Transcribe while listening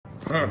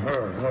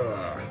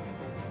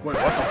what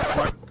the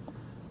fuck?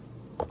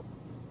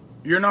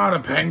 You're not a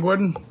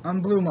penguin?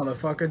 I'm blue,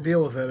 motherfucker.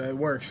 Deal with it. It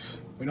works.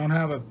 We don't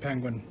have a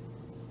penguin.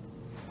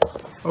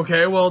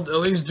 Okay, well, at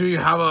least do you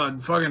have a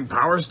fucking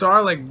power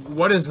star? Like,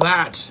 what is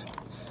that?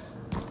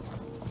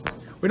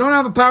 We don't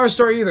have a power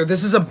star either.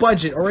 This is a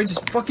budget, alright?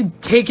 Just fucking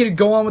take it and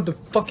go on with the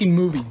fucking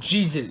movie.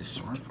 Jesus.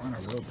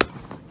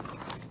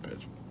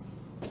 Bitch.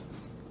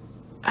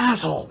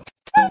 Asshole.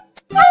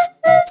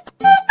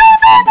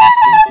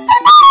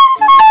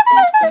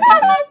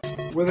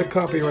 We're the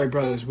Copyright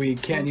Brothers. We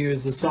can't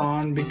use the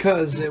song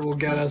because it will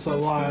get us a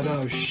lot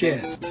of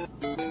shit.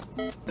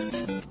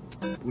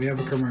 We have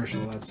a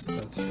commercial.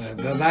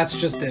 That's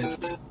just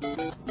it.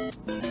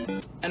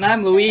 And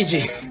I'm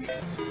Luigi.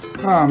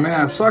 Oh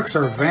man, it sucks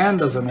our van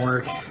doesn't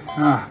work.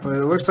 But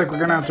it looks like we're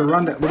gonna have to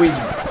run that. Luigi.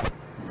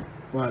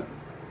 What?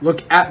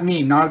 Look at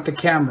me, not at the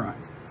camera.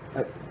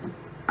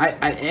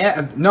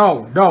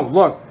 No,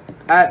 look.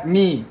 At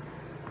me.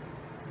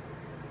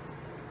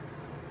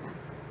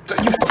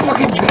 You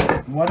fucking...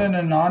 What an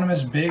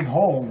anonymous big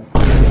hole.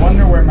 I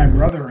wonder where my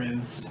brother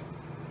is.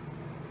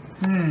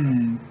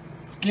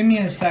 Give me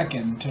a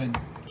second to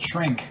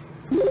shrink.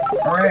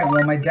 Alright,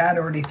 well my dad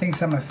already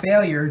thinks I'm a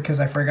failure because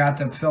I forgot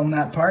to film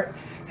that part.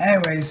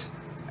 Anyways,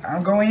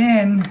 I'm going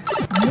in.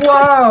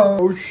 Whoa!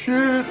 Oh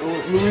shit!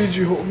 Oh,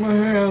 Luigi, hold my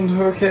hand.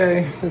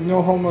 Okay,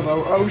 no homo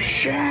though. Oh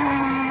shit!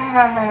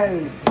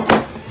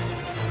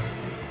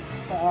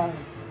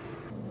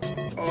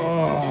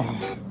 Oh,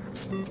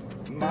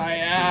 my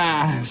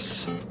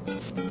ass.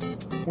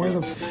 Where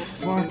the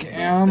fuck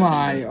am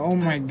I? Oh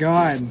my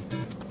god.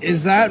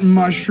 Is that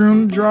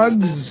mushroom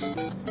drugs?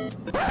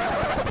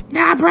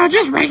 Nah, bro,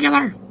 just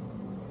regular.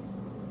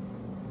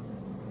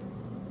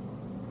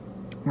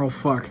 Oh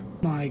fuck.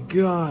 My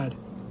god.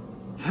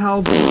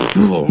 How...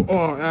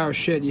 oh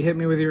shit, you hit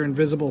me with your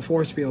invisible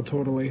force field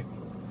totally.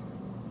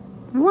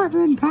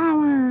 Weapon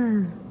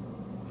power!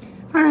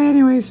 Alright,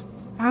 anyways,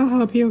 I'll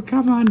help you,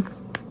 come on.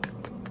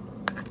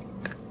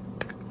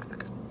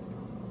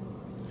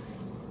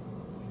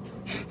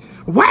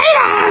 Wait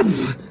up!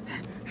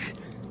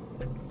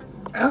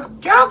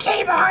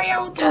 Okay,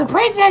 Mario, the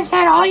princess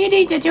said all you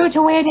need to do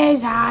to win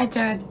is,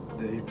 to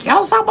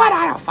kill someone?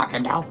 I don't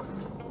fucking know.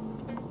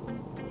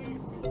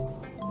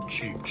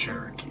 Cheap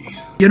Cherokee.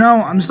 You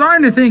know, I'm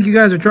starting to think you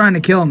guys are trying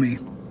to kill me.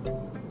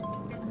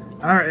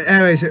 Alright,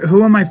 anyways,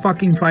 who am I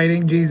fucking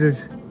fighting?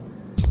 Jesus.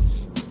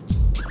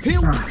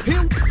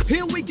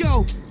 Here we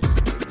go.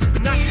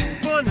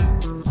 Nothing funny.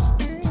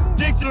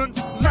 Different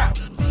rap.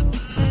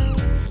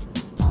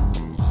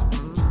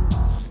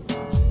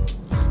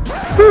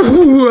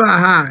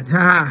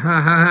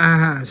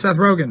 Seth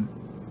Rogen.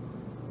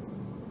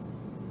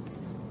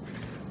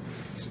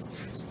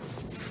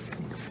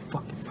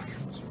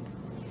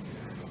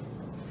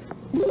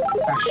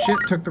 Ah, shit,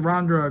 took the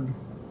wrong drug.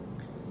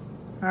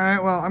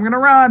 Alright, well, I'm gonna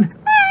run.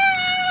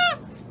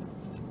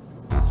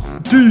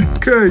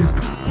 DK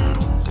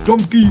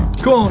Donkey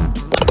Kong.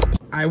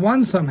 I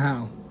won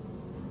somehow.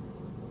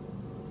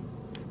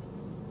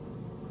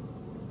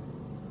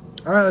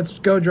 Alright, let's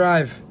go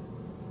drive.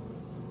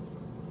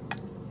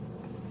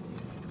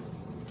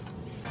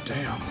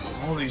 Damn,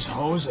 all these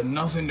hoes and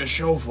nothing to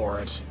show for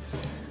it.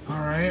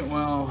 Alright,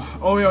 well...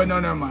 Oh, yeah, no,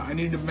 never mind. I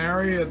need to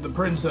marry the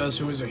princess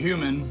who is a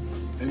human,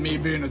 and me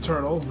being a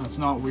turtle. That's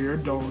not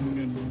weird.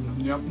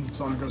 Yep,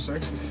 Sonic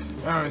 06.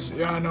 Anyways,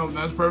 yeah, no,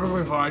 that's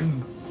perfectly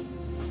fine.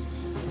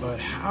 But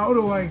how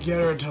do I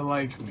get her to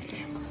like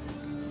me?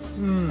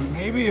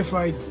 Maybe if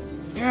I...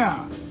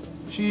 Yeah.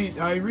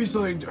 I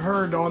recently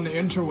heard on the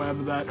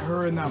interweb that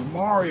her and that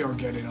Mario are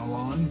getting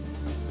along.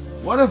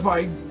 What if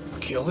I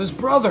kill his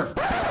brother?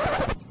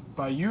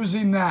 By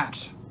using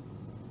that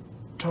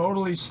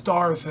totally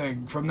star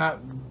thing from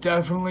that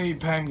definitely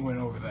penguin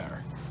over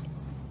there.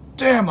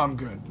 Damn, I'm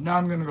good. Now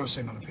I'm gonna go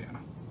sing on the piano.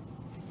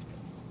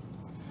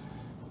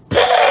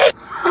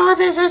 Oh,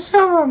 this is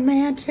so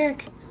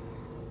romantic.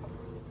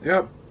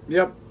 Yep.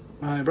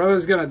 My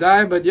brother's gonna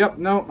die, but yep,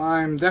 no,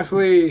 I'm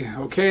definitely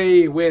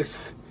okay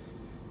with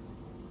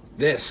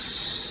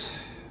this.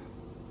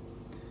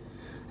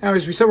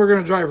 Anyways, we said we're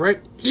gonna drive,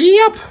 right?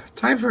 Yep,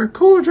 time for a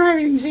cool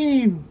driving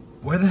scene.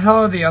 Where the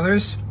hell are the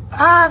others?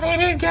 They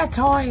didn't get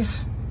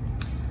toys.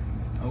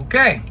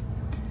 Okay.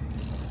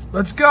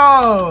 Let's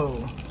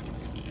go!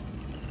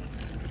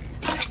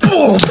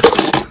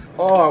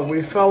 Oh,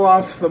 we fell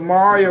off the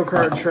Mario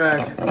Kart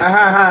track.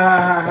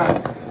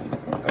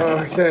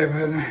 Okay,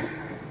 but...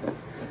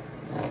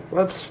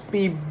 Let's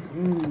be...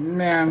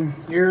 Man,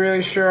 you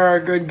really sure are a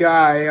good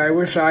guy. I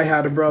wish I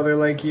had a brother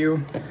like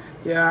you.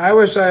 Yeah, I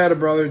wish I had a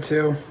brother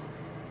too.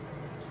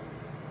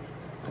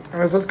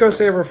 Anyways, let's go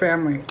save our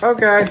family.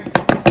 Okay.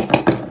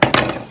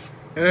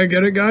 Hey,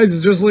 get it, guys?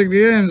 It's just like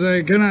the ends.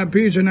 I kidnapped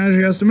Peach and now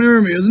she has to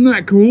marry me. Isn't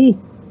that cool?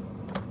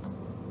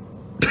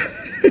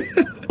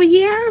 Well,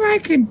 yeah, I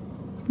could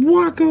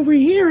walk over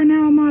here and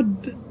now I'm on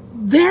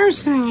their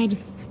side.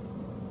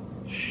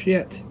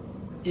 Shit.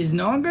 Is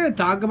no one gonna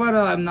talk about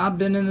I've not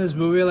been in this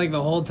movie like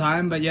the whole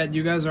time, but yet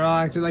you guys are all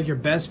acting like your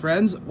best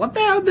friends? What the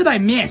hell did I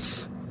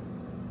miss?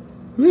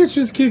 Let's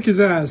just kick his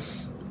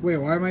ass. Wait,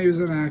 why am I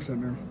using an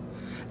accent now?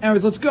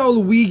 Anyways, let's go,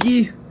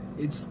 Luigi.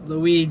 It's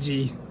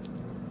Luigi.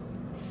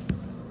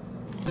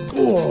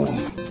 Oh,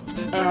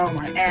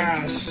 my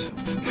ass.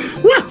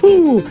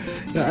 Wahoo!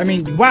 I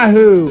mean,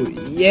 wahoo!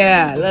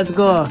 Yeah, let's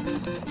go.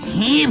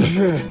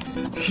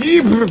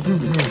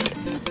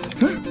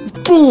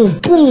 Boom,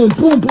 boom, boom,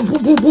 boom,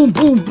 boom, boom, boom,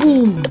 boom,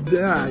 boom.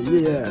 Ah,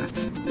 yeah.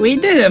 We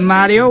did it,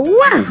 Mario.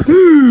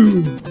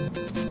 Wahoo!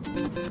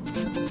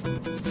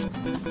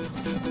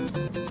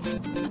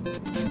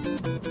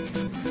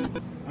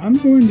 I'm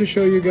going to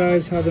show you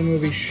guys how the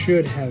movie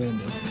should have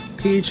ended.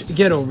 Peach,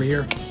 get over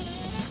here.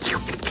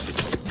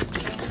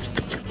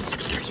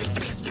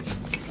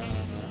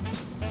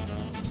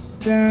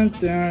 Dun,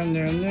 dun,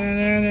 dun, dun,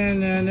 dun, dun,